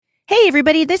Hey,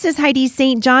 everybody, this is Heidi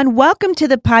St. John. Welcome to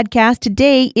the podcast.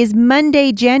 Today is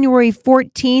Monday, January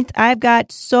 14th. I've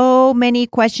got so many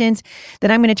questions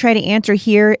that I'm going to try to answer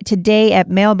here today at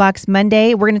Mailbox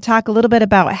Monday. We're going to talk a little bit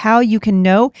about how you can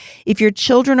know if your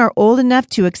children are old enough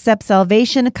to accept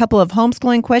salvation, a couple of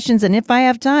homeschooling questions, and if I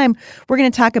have time, we're going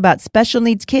to talk about special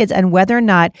needs kids and whether or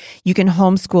not you can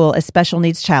homeschool a special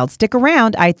needs child. Stick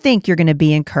around. I think you're going to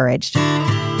be encouraged.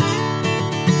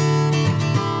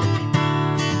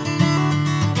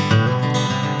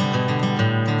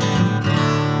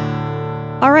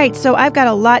 All right, so I've got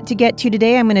a lot to get to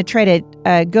today. I'm going to try to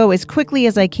go as quickly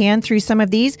as I can through some of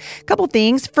these. A couple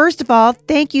things. First of all,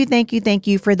 thank you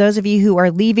for those of you who are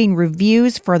leaving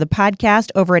reviews for the podcast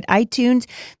over at iTunes.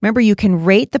 Remember, you can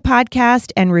rate the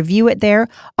podcast and review it there.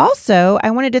 Also,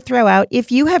 I wanted to throw out,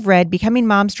 if you have read Becoming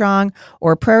Mom Strong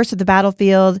or Prayers to the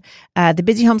Battlefield, The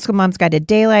Busy Homeschool Mom's Guide to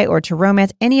Daylight or to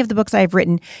Romance, any of the books I've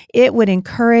written, it would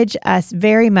encourage us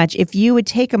very much if you would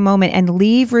take a moment and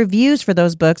leave reviews for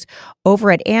those books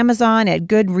over at Amazon, at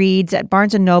Goodreads, at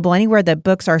Barnes & Noble, anywhere that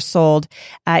books are sold.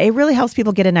 It really helps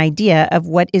people get an idea of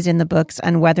what is in the books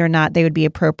and whether or not they would be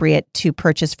appropriate to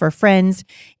purchase for friends.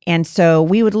 And so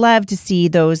we would love to see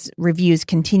those reviews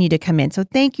continue to come in. So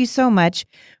thank you so much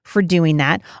for doing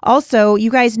that. Also, you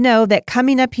guys know that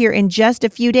coming up here in just a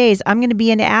few days, I'm going to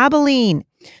be in Abilene.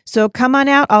 So come on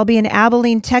out. I'll be in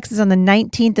Abilene, Texas on the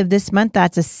 19th of this month.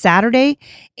 That's a Saturday.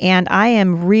 And I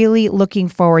am really looking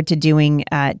forward to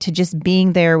to just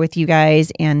being there with you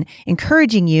guys and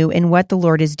encouraging you in what the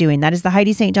Lord is doing. That is the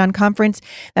Heidi St. John Conference.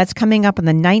 That's coming up on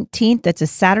the 19th. That's a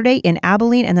Saturday in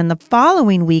Abilene. And then the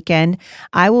following weekend,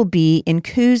 I will be in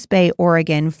Coos Bay,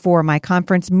 Oregon for my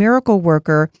conference, Miracle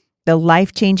Worker, the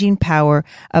life-changing power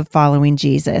of following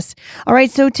Jesus. All right,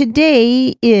 so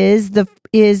today is the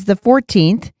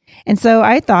 14th, and so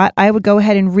I thought I would go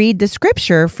ahead and read the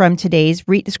scripture from today's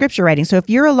scripture writing. So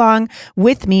if you're along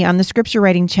with me on the scripture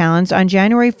writing challenge on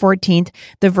January 14th,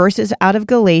 the verses out of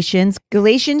Galatians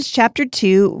chapter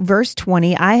 2, verse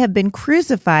 20, I have been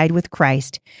crucified with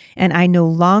Christ, and I no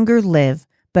longer live,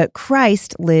 but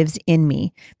Christ lives in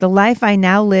me. The life I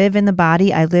now live in the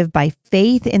body, I live by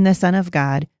faith in the Son of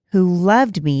God, who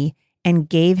loved me and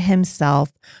gave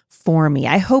himself for me.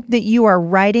 I hope that you are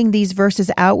writing these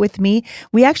verses out with me.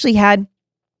 We actually had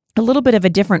a little bit of a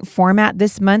different format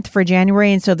this month for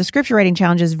January. And so the scripture writing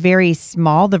challenge is very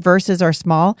small. The verses are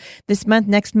small this month.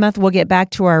 Next month, we'll get back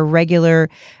to our regular,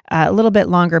 a little bit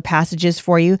longer passages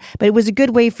for you. But it was a good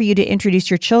way for you to introduce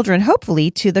your children,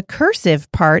 hopefully, to the cursive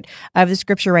part of the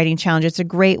scripture writing challenge. It's a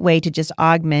great way to just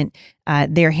augment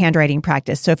their handwriting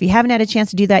practice. So if you haven't had a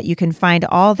chance to do that, you can find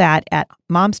all that at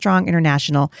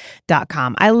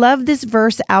momstronginternational.com. I love this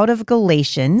verse out of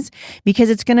Galatians because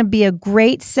it's going to be a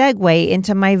great segue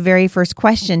into my very first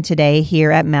question today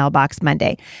here at Mailbox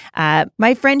Monday.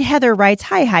 My friend Heather writes,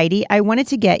 "Hi Heidi, I wanted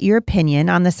to get your opinion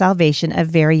on the salvation of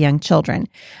very young children.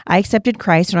 I accepted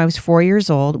Christ when I was 4 years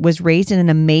old, was raised in an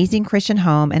amazing Christian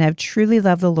home, and have truly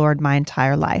loved the Lord my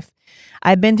entire life.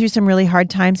 I've been through some really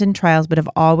hard times and trials, but have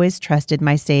always trusted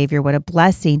my Savior. What a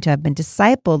blessing to have been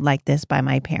discipled like this by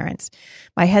my parents.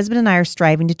 My husband and I are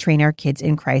striving to train our kids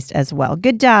in Christ as well."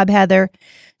 Good job, Heather.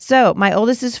 So my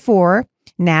oldest is 4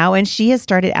 now, and she has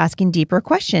started asking deeper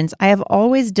questions. I have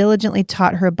always diligently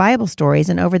taught her Bible stories,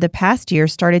 and over the past year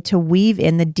started to weave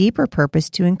in the deeper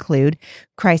purpose to include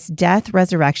Christ's death,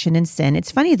 resurrection, and sin. It's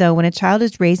funny, though, when a child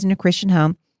is raised in a Christian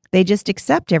home, they just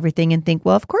accept everything and think,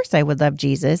 well, of course I would love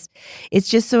Jesus. It's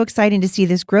just so exciting to see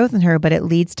this growth in her, but it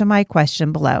leads to my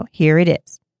question below. Here it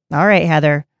is. All right,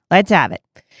 Heather, let's have it.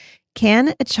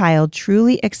 Can a child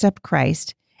truly accept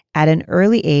Christ at an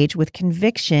early age with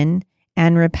conviction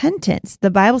and repentance?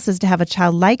 The Bible says to have a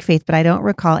childlike faith, but I don't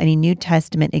recall any New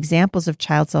Testament examples of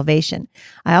child salvation.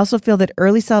 I also feel that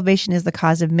early salvation is the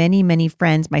cause of many, many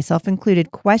friends, myself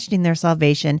included, questioning their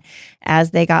salvation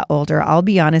as they got older. I'll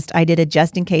be honest, I did a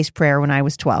just-in-case prayer when I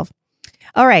was 12.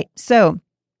 All right, so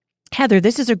Heather,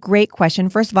 this is a great question.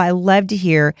 First of all, I love to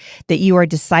hear that you are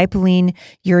discipling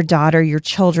your daughter, your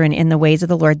children in the ways of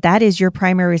the Lord. That is your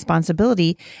primary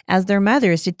responsibility as their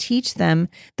mother, is to teach them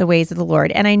the ways of the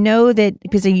Lord. And I know that,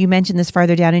 because you mentioned this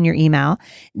farther down in your email,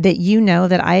 that you know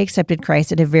that I accepted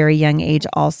Christ at a very young age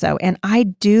also. And I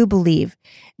do believe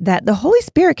that the Holy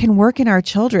Spirit can work in our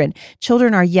children.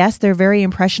 Children are, yes, they're very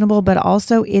impressionable, but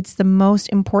also it's the most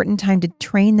important time to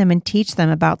train them and teach them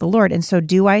about the Lord. And so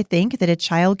do I think that a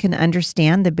child can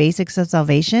understand the basics of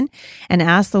salvation and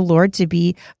ask the Lord to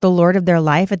be the Lord of their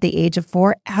life at the age of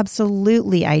 4?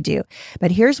 Absolutely, I do.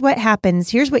 But here's what happens.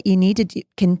 Here's what you need to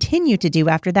continue to do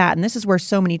after that. And this is where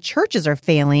so many churches are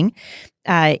failing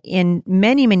in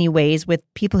many, many ways, with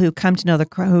people who come to know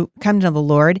the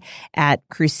Lord at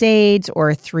crusades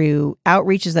or through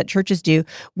outreaches that churches do.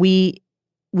 We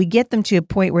get them to a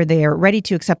point where they are ready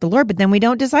to accept the Lord, but then we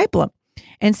don't disciple them.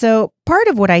 And so part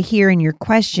of what I hear in your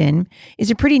question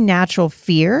is a pretty natural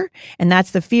fear, and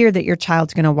that's the fear that your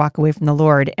child's going to walk away from the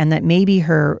Lord and that maybe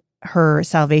her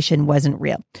salvation wasn't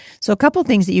real. So a couple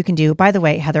things that you can do. By the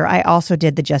way, Heather, I also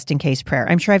did the just in case prayer.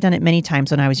 I'm sure I've done it many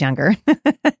times when I was younger.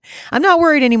 I'm not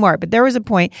worried anymore, but there was a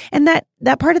point, and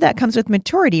that part of that comes with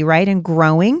maturity, right? And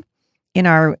growing in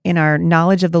our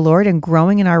knowledge of the Lord and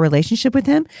growing in our relationship with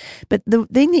Him. But the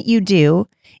thing that you do,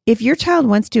 if your child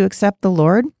wants to accept the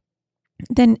Lord,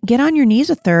 then get on your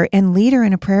knees with her and lead her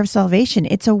in a prayer of salvation.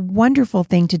 It's a wonderful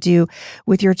thing to do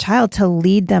with your child, to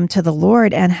lead them to the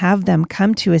Lord and have them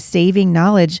come to a saving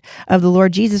knowledge of the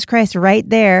Lord Jesus Christ right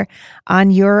there on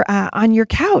your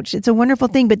couch. It's a wonderful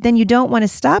thing, but then you don't want to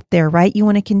stop there, right? You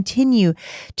want to continue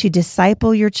to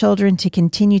disciple your children, to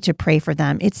continue to pray for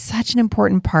them. It's such an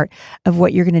important part of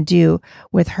what you're going to do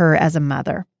with her as a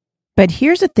mother. But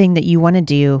here's the thing that you want to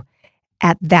do.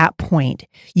 At that point,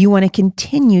 you want to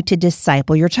continue to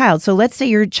disciple your child. So let's say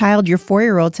your child, your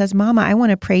 4-year-old says, Mama, I want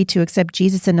to pray to accept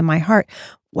Jesus into my heart.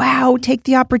 Wow, take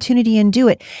the opportunity and do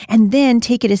it. And then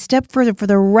take it a step further for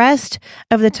the rest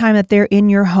of the time that they're in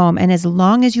your home. And as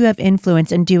long as you have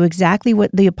influence, and do exactly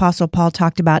what the Apostle Paul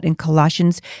talked about in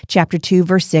Colossians chapter 2,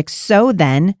 verse 6. So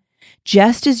then,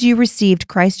 just as you received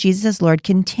Christ Jesus as Lord,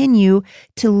 continue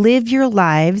to live your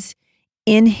lives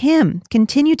in Him.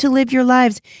 Continue to live your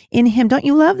lives in Him. Don't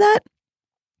you love that?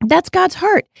 That's God's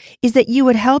heart, is that you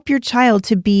would help your child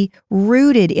to be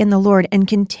rooted in the Lord and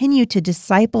continue to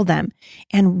disciple them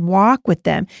and walk with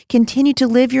them. Continue to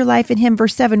live your life in Him.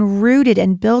 Verse 7, rooted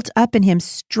and built up in Him,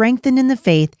 strengthened in the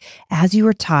faith as you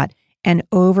were taught, and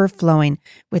overflowing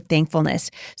with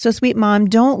thankfulness. So, sweet mom,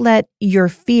 don't let your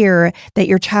fear that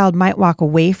your child might walk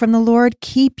away from the Lord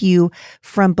keep you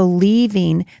from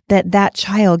believing that that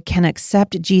child can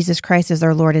accept Jesus Christ as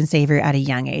their Lord and Savior at a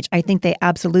young age. I think they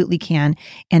absolutely can,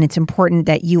 and it's important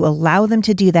that you allow them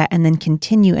to do that and then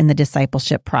continue in the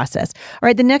discipleship process. All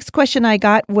right, the next question I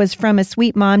got was from a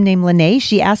sweet mom named Lene.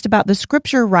 She asked about the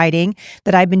scripture writing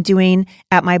that I've been doing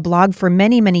at my blog for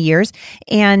many, many years,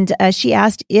 and she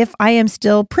asked if I am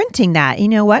still printing that. You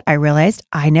know what? I realized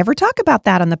I never talk about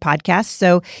that on the podcast.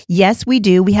 So yes, we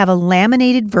do. We have a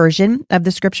laminated version of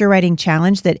the scripture writing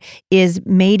challenge that is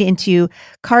made into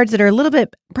cards that are a little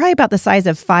bit, probably about the size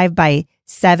of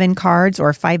 5x7 cards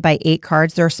or 5x8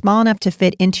 cards. They're small enough to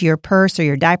fit into your purse or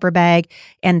your diaper bag,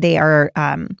 and they are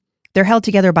they're held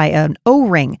together by an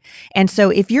O-ring. And so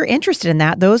if you're interested in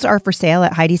that, those are for sale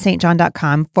at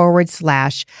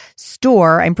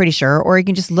HeidiSt.John.com/store, I'm pretty sure, or you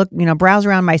can just look, browse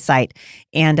around my site,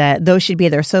 and those should be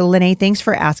there. So Lene, thanks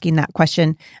for asking that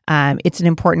question. It's an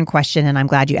important question, and I'm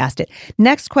glad you asked it.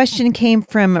 Next question came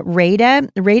from Rada.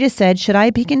 Rada said, should I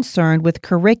be concerned with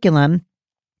curriculum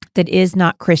that is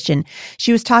not Christian?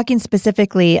 She was talking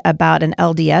specifically about an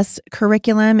LDS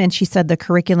curriculum, and she said the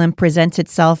curriculum presents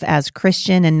itself as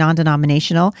Christian and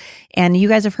non-denominational. And you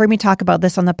guys have heard me talk about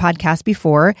this on the podcast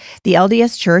before. The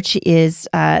LDS Church is,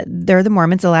 they're the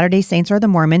Mormons. The Latter-day Saints are the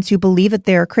Mormons who believe that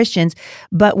they're Christians,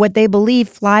 but what they believe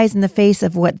flies in the face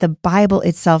of what the Bible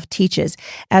itself teaches.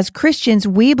 As Christians,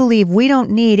 we believe we don't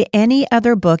need any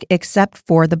other book except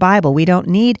for the Bible. We don't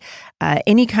need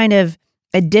any kind of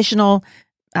additional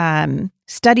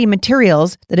study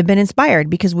materials that have been inspired,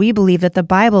 because we believe that the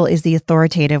Bible is the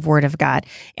authoritative word of God.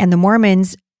 And the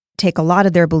Mormons take a lot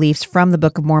of their beliefs from the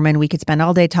Book of Mormon. We could spend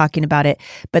all day talking about it,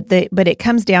 but it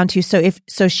comes down to,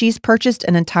 so she's purchased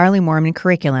an entirely Mormon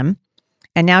curriculum,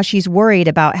 and now she's worried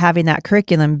about having that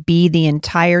curriculum be the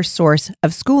entire source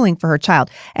of schooling for her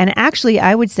child. And actually,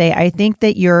 I would say, I think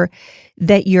that your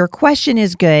question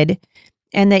is good,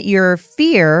 and that your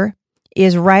fear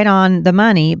is right on the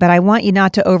money, but I want you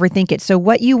not to overthink it. So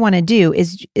what you want to do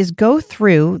is go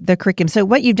through the curriculum. So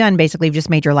what you've done, basically, you've just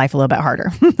made your life a little bit harder,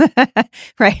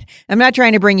 right? I'm not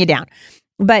trying to bring you down,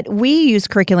 but we use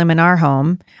curriculum in our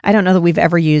home. I don't know that we've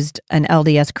ever used an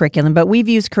LDS curriculum, but we've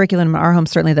used curriculum in our home,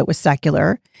 certainly, that was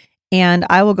secular. And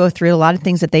I will go through a lot of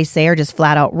things that they say are just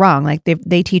flat out wrong. Like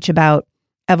they teach about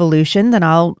evolution, then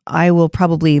I will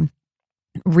probably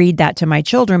read that to my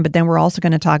children, but then we're also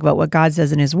going to talk about what God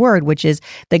says in His Word, which is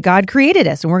that God created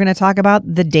us. And we're going to talk about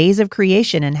the days of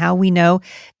creation and how we know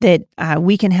that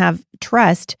we can have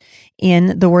trust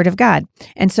in the Word of God.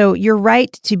 And so you're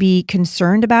right to be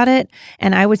concerned about it.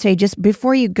 And I would say just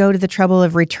before you go to the trouble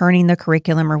of returning the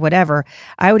curriculum or whatever,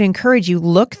 I would encourage you,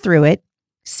 look through it,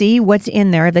 see what's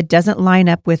in there that doesn't line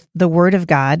up with the Word of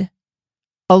God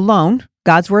alone.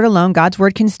 God's Word alone. God's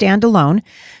Word can stand alone.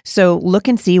 So look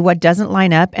and see what doesn't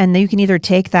line up, and then you can either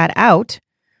take that out,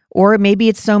 or maybe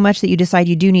it's so much that you decide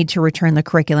you do need to return the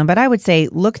curriculum. But I would say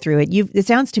look through it. It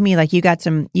sounds to me like you've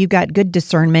got good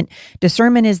discernment.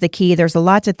 Discernment is the key. There's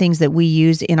lots of things that we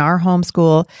use in our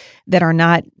homeschool that are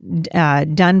not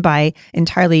done by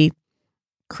entirely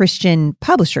Christian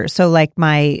publishers. So like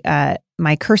my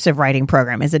cursive writing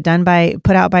program, is it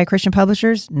put out by Christian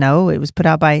publishers? No, it was put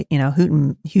out by,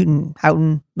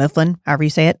 Houghton, Mifflin, however you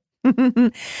say it.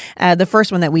 The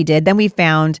first one that we did. Then we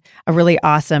found a really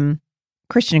awesome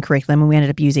Christian curriculum, and we ended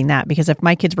up using that because if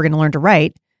my kids were going to learn to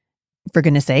write, for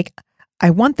goodness sake,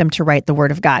 I want them to write the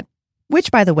Word of God,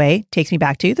 which, by the way, takes me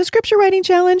back to the Scripture Writing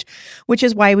Challenge, which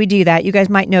is why we do that. You guys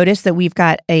might notice that we've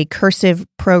got a cursive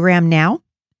program now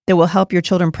that will help your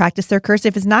children practice their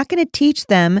cursive. It's not going to teach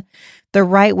them the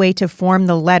right way to form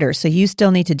the letters, so you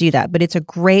still need to do that, but it's a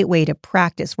great way to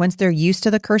practice. Once they're used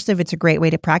to the cursive, it's a great way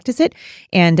to practice it,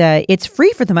 and it's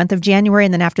free for the month of January,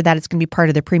 and then after that, it's going to be part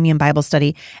of the premium Bible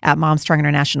study at Mom Strong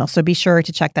International, so be sure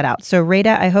to check that out. So,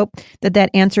 Rada, I hope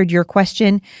that answered your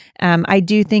question. I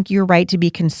do think you're right to be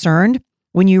concerned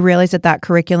when you realize that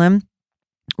curriculum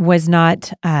was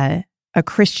not a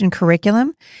Christian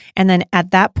curriculum, and then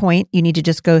at that point, you need to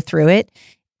just go through it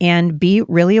and be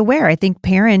really aware. I think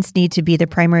parents need to be the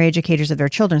primary educators of their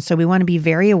children. So we want to be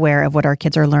very aware of what our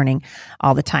kids are learning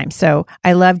all the time. So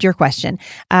I loved your question.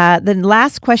 The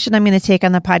last question I'm going to take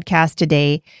on the podcast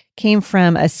today came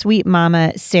from a sweet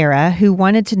mama, Sarah, who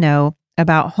wanted to know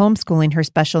about homeschooling her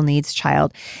special needs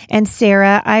child. And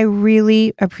Sarah, I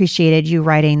really appreciated you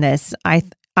writing this.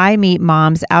 I meet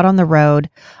moms out on the road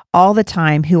all the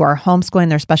time who are homeschooling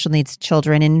their special needs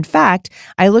children. And in fact,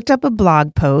 I looked up a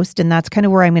blog post, and that's kind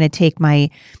of where I'm going to take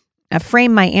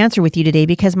frame my answer with you today,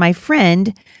 because my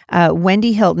friend,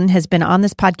 Wendy Hilton, has been on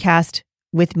this podcast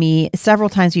with me several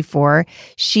times before.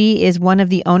 She is one of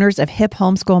the owners of Hip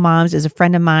Homeschool Moms, is a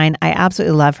friend of mine. I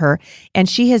absolutely love her. And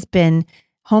she has been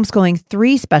homeschooling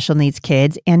 3 special needs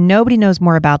kids, and nobody knows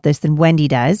more about this than Wendy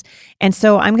does. And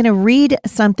so I'm going to read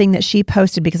something that she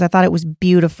posted because I thought it was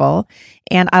beautiful,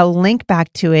 and I'll link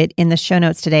back to it in the show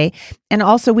notes today. And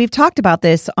also, we've talked about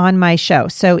this on my show.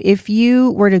 So if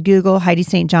you were to Google Heidi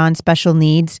St. John special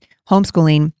needs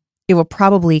homeschooling, it will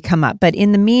probably come up. But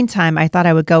in the meantime, I thought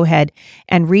I would go ahead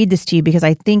and read this to you because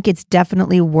I think it's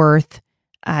definitely worth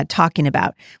talking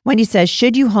about. Wendy says,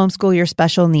 should you homeschool your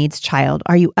special needs child?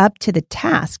 Are you up to the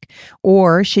task,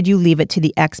 or should you leave it to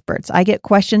the experts? I get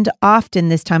questioned often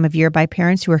this time of year by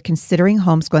parents who are considering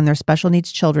homeschooling their special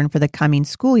needs children for the coming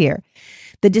school year.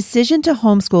 The decision to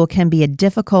homeschool can be a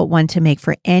difficult one to make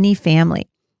for any family,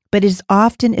 but it is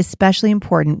often especially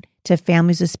important to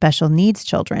families with special needs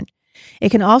children. It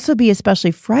can also be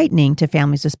especially frightening to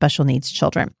families with special needs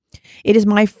children. It is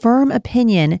my firm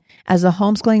opinion as a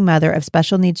homeschooling mother of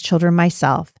special needs children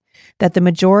myself that the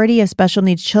majority of special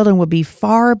needs children would be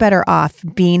far better off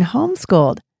being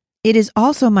homeschooled. It is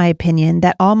also my opinion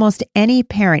that almost any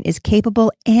parent is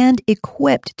capable and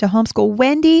equipped to homeschool.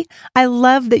 Wendy, I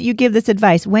love that you give this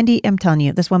advice. Wendy, I'm telling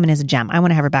you, this woman is a gem. I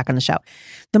want to have her back on the show.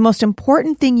 The most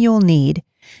important thing you'll need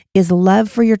is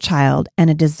love for your child and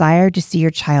a desire to see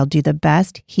your child do the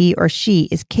best he or she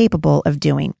is capable of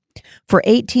doing. For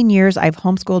 18 years, I've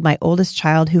homeschooled my oldest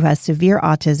child who has severe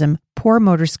autism, poor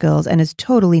motor skills, and is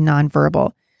totally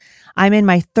nonverbal. I'm in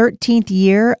my 13th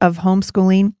year of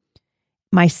homeschooling.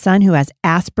 My son, who has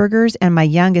Asperger's, and my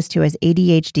youngest, who has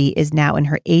ADHD, is now in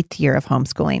her 8th year of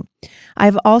homeschooling.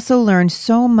 I've also learned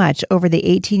so much over the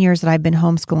 18 years that I've been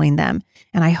homeschooling them,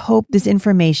 and I hope this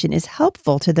information is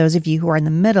helpful to those of you who are in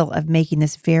the middle of making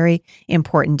this very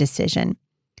important decision.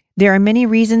 There are many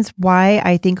reasons why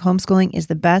I think homeschooling is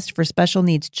the best for special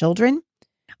needs children.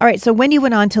 All right, so Wendy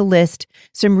went on to list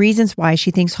some reasons why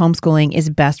she thinks homeschooling is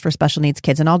best for special needs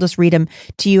kids, and I'll just read them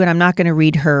to you, and I'm not going to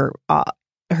read her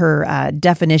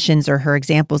definitions or her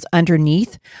examples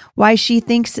underneath why she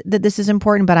thinks that this is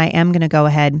important, but I am going to go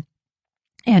ahead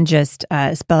and just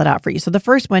spell it out for you. So the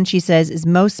first one, she says, is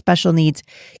most special needs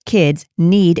kids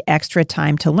need extra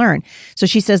time to learn. So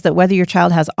she says that whether your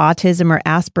child has autism or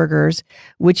Asperger's,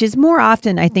 which is more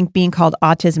often, I think, being called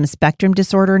autism spectrum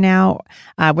disorder now,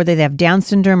 whether they have Down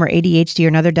syndrome or ADHD or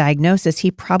another diagnosis,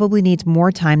 he probably needs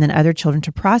more time than other children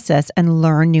to process and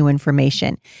learn new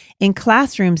information. In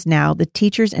classrooms now, the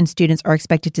teachers and students are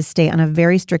expected to stay on a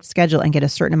very strict schedule and get a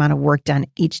certain amount of work done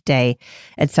each day,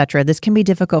 etc. This can be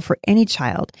difficult for any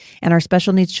child, and our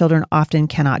special needs children often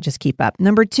cannot just keep up.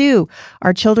 Number 2,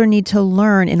 our children need to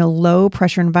learn in a low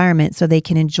pressure environment so they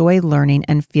can enjoy learning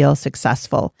and feel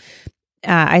successful.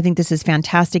 I think this is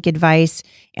fantastic advice,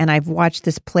 and I've watched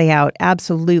this play out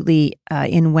absolutely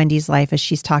in Wendy's life as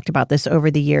she's talked about this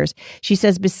over the years. She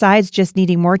says, besides just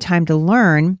needing more time to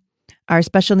learn, our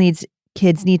special needs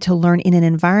kids need to learn in an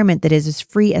environment that is as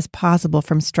free as possible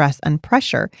from stress and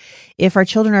pressure. If our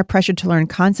children are pressured to learn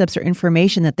concepts or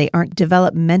information that they aren't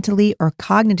developmentally or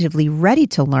cognitively ready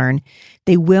to learn,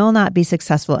 they will not be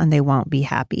successful and they won't be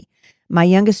happy. My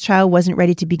youngest child wasn't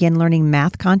ready to begin learning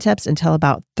math concepts until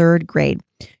about 3rd grade.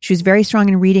 She was very strong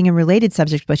in reading and related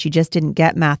subjects, but she just didn't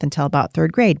get math until about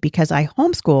 3rd grade. Because I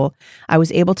homeschool, I was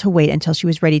able to wait until she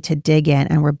was ready to dig in,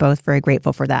 and we're both very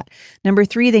grateful for that. Number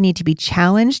 3, they need to be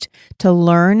challenged to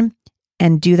learn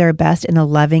and do their best in a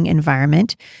loving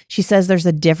environment. She says there's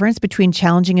a difference between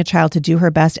challenging a child to do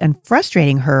her best and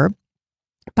frustrating her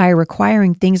by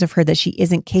requiring things of her that she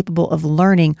isn't capable of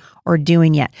learning or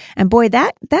doing yet. And boy,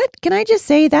 that can I just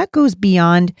say, that goes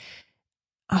beyond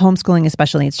homeschooling a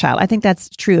special needs child. I think that's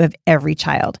true of every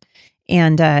child.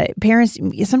 And parents,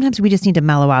 sometimes we just need to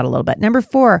mellow out a little bit. Number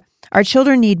 4, our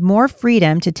children need more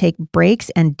freedom to take breaks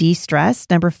and de-stress.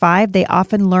 Number 5, they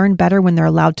often learn better when they're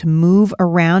allowed to move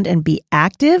around and be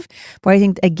active. But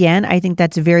I think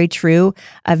that's very true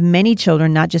of many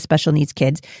children, not just special needs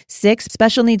kids. 6,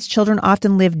 special needs children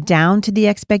often live down to the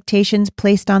expectations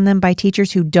placed on them by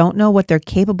teachers who don't know what they're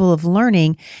capable of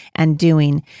learning and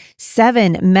doing.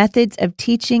 7, methods of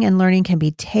teaching and learning can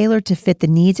be tailored to fit the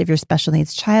needs of your special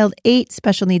needs child. 8,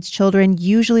 special needs children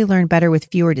usually learn better with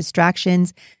fewer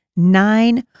distractions.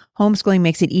 9, homeschooling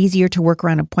makes it easier to work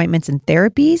around appointments and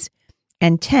therapies.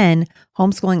 And 10,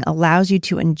 homeschooling allows you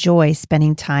to enjoy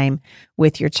spending time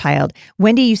with your child.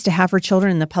 Wendy used to have her children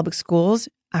in the public schools,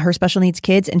 her special needs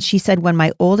kids, and she said, when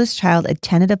my oldest child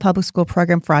attended a public school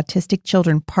program for autistic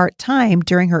children part-time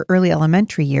during her early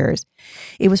elementary years,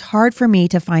 it was hard for me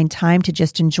to find time to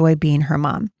just enjoy being her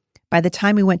mom. By the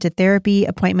time we went to therapy,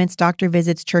 appointments, doctor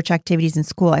visits, church activities, and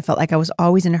school, I felt like I was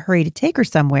always in a hurry to take her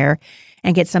somewhere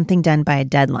and get something done by a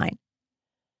deadline.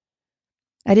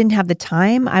 I didn't have the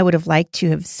time. I would have liked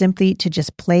to have simply to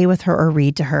just play with her or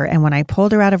read to her. And when I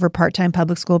pulled her out of her part-time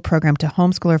public school program to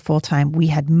homeschool her full-time, we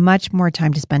had much more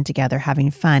time to spend together, having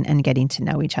fun and getting to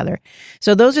know each other.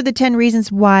 So those are the 10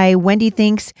 reasons why Wendy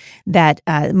thinks that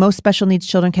most special needs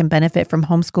children can benefit from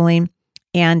homeschooling.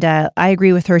 And I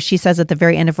agree with her. She says at the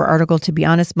very end of her article, to be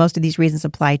honest, most of these reasons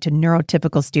apply to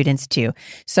neurotypical students too.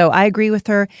 So I agree with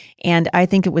her. And I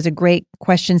think it was a great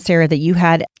question, Sarah, that you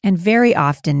had. And very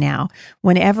often now,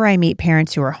 whenever I meet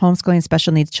parents who are homeschooling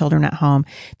special needs children at home,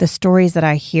 the stories that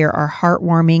I hear are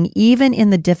heartwarming. Even in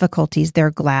the difficulties,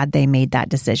 they're glad they made that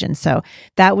decision. So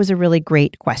that was a really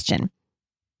great question.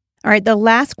 All right, the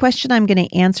last question I'm going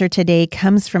to answer today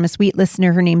comes from a sweet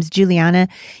listener. Her name's Juliana,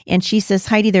 and she says,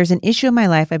 Heidi, there's an issue in my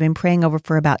life I've been praying over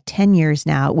for about 10 years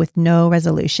now with no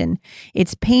resolution.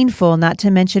 It's painful, not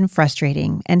to mention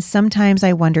frustrating, and sometimes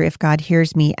I wonder if God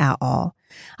hears me at all.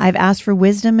 I've asked for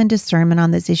wisdom and discernment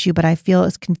on this issue, but I feel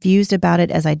as confused about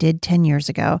it as I did 10 years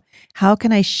ago. How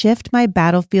can I shift my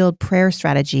battlefield prayer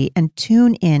strategy and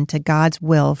tune in to God's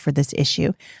will for this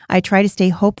issue? I try to stay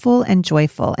hopeful and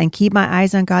joyful and keep my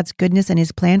eyes on God's goodness and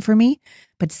His plan for me,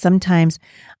 but sometimes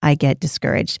I get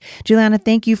discouraged. Juliana,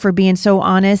 thank you for being so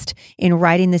honest in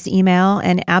writing this email.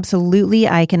 And absolutely,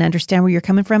 I can understand where you're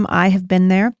coming from. I have been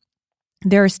there.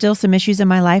 There are still some issues in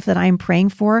my life that I'm praying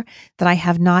for that I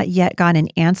have not yet gotten an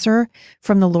answer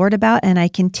from the Lord about, and I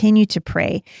continue to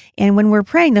pray. And when we're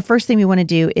praying, the first thing we want to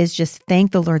do is just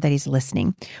thank the Lord that He's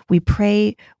listening. We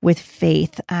pray with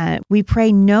faith. We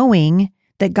pray knowing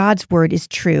that God's word is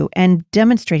true and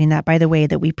demonstrating that by the way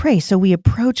that we pray. So we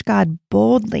approach God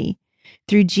boldly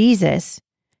through Jesus,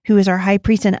 who is our high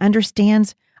priest and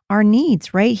understands our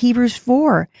needs, right? Hebrews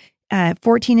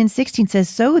 4:14 and 16 says,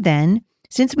 so then,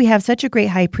 since we have such a great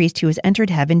high priest who has entered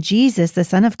heaven, Jesus, the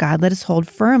Son of God, let us hold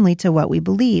firmly to what we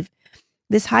believe.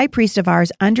 This high priest of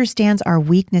ours understands our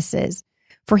weaknesses,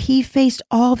 for he faced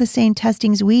all the same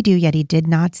testings we do, yet he did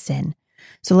not sin.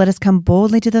 So let us come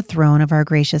boldly to the throne of our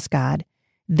gracious God.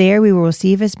 There we will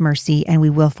receive his mercy and we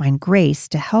will find grace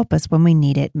to help us when we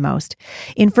need it most.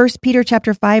 In 1 Peter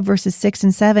chapter 5, verses 6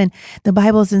 and 7, the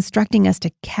Bible is instructing us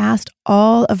to cast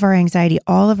all of our anxiety,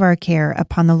 all of our care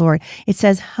upon the Lord. It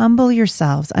says, humble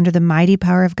yourselves under the mighty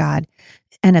power of God,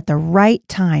 and at the right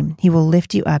time, he will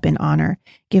lift you up in honor.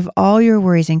 Give all your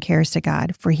worries and cares to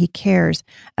God, for he cares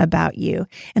about you.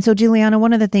 And so, Juliana,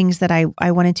 one of the things that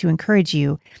I wanted to encourage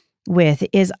you with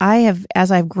is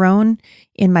as I've grown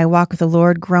in my walk with the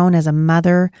Lord, grown as a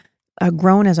mother,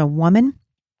 grown as a woman,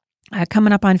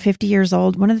 coming up on 50 years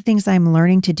old, one of the things I'm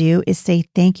learning to do is say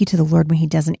thank you to the Lord when he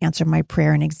doesn't answer my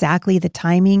prayer in exactly the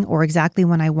timing or exactly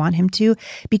when I want him to,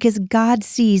 because God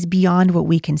sees beyond what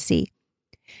we can see.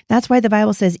 That's why the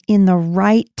Bible says in the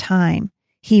right time,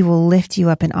 he will lift you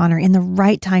up in honor. In the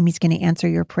right time, he's going to answer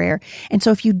your prayer. And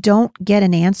so if you don't get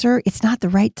an answer, it's not the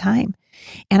right time.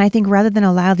 And I think rather than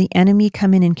allow the enemy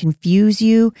come in and confuse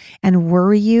you and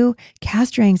worry you,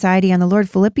 cast your anxiety on the Lord.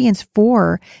 Philippians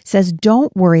 4 says,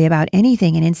 don't worry about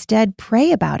anything and instead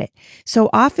pray about it. So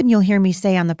often you'll hear me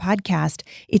say on the podcast,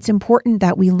 it's important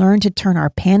that we learn to turn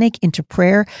our panic into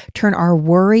prayer, turn our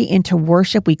worry into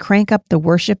worship. We crank up the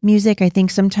worship music. I think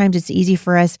sometimes it's easy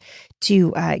for us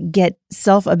to get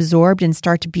self-absorbed and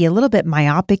start to be a little bit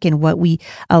myopic in what we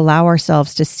allow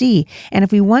ourselves to see. And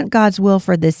if we want God's will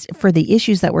for the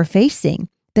issues that we're facing,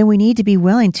 then we need to be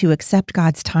willing to accept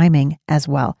God's timing as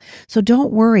well. So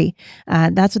don't worry.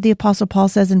 That's what the Apostle Paul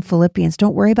says in Philippians.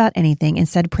 Don't worry about anything.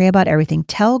 Instead, pray about everything.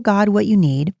 Tell God what you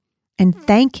need and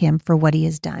thank him for what he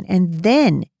has done. And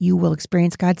then you will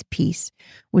experience God's peace,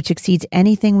 which exceeds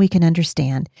anything we can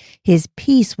understand. His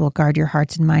peace will guard your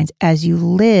hearts and minds as you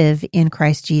live in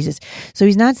Christ Jesus. So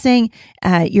he's not saying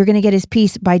you're going to get his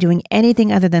peace by doing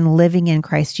anything other than living in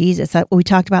Christ Jesus. We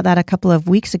talked about that a couple of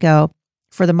weeks ago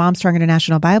for the Mom Strong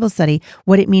International Bible Study,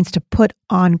 what it means to put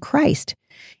on Christ.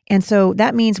 And so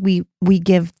that means we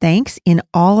give thanks in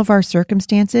all of our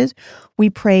circumstances. We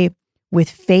pray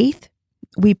with faith.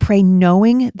 We pray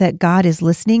knowing that God is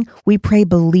listening. We pray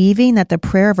believing that the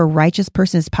prayer of a righteous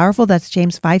person is powerful. That's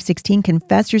James 5:16.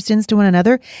 Confess your sins to one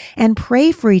another and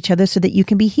pray for each other so that you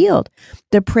can be healed.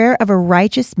 The prayer of a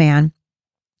righteous man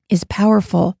is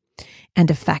powerful and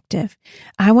effective.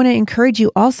 I want to encourage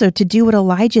you also to do what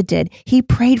Elijah did. He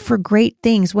prayed for great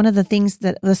things. One of the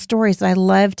stories that I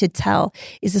love to tell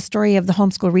is the story of the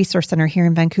Homeschool Resource Center here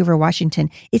in Vancouver, Washington.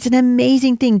 It's an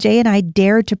amazing thing. Jay and I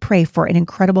dared to pray for an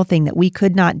incredible thing that we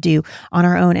could not do on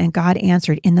our own, and God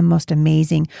answered in the most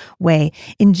amazing way.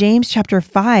 In James chapter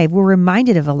 5, we're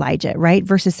reminded of Elijah, right?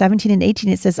 Verses 17 and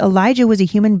 18, it says, Elijah was a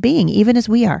human being, even as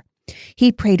we are.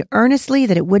 He prayed earnestly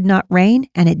that it would not rain,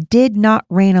 and it did not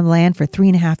rain on the land for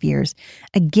 3.5 years.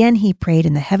 Again, he prayed,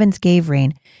 and the heavens gave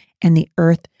rain, and the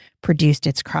earth produced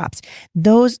its crops.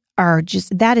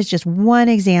 That is just one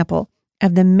example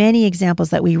of the many examples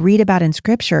that we read about in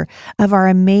Scripture of our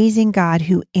amazing God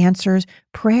who answers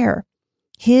prayer.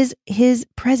 His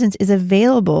presence is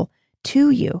available to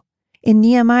you. In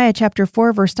Nehemiah chapter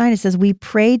 4, verse 9, it says, we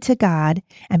prayed to God,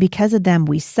 and because of them,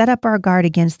 we set up our guard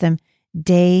against them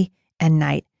day and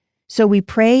night. So we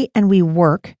pray and we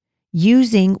work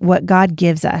using what God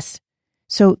gives us.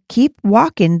 So keep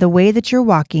walking the way that you're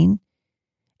walking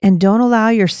and don't allow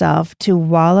yourself to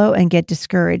wallow and get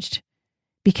discouraged,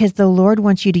 because the Lord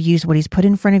wants you to use what he's put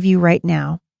in front of you right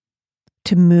now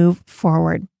to move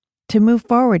forward.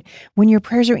 When your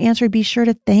prayers are answered, be sure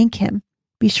to thank him.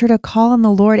 Be sure to call on the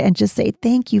Lord and just say,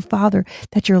 thank you, Father,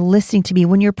 that you're listening to me.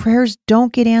 When your prayers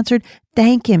don't get answered,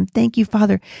 thank him. Thank you,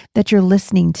 Father, that you're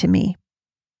listening to me.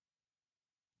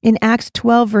 In Acts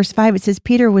 12, verse 5, it says,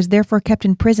 Peter was therefore kept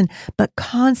in prison, but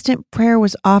constant prayer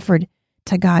was offered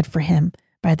to God for him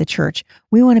by the church.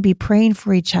 We want to be praying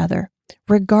for each other,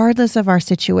 regardless of our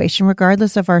situation,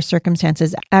 regardless of our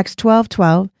circumstances. Acts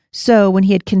 12:12. So when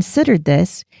he had considered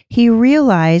this, he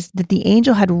realized that the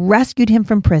angel had rescued him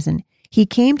from prison. He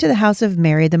came to the house of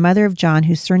Mary, the mother of John,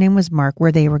 whose surname was Mark,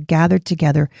 where they were gathered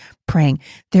together praying.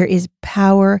 There is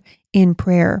power in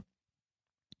prayer.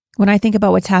 When I think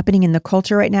about what's happening in the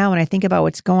culture right now, when I think about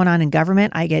what's going on in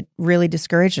government, I get really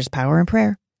discouraged. There's power in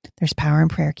prayer. There's power in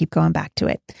prayer. Keep going back to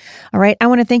it. All right. I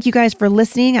want to thank you guys for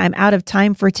listening. I'm out of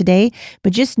time for today,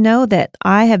 but just know that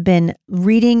I have been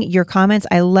reading your comments.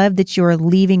 I love that you're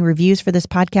leaving reviews for this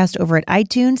podcast over at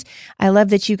iTunes. I love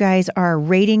that you guys are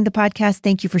rating the podcast.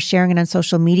 Thank you for sharing it on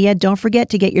social media. Don't forget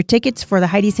to get your tickets for the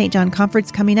Heidi St. John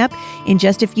Conference coming up in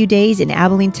just a few days in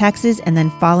Abilene, Texas, and then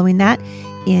following that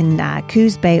in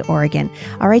Coos Bay, Oregon.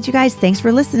 All right, you guys, thanks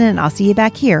for listening, and I'll see you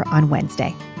back here on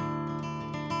Wednesday.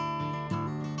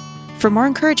 For more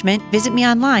encouragement, visit me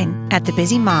online at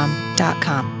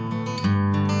thebusymom.com.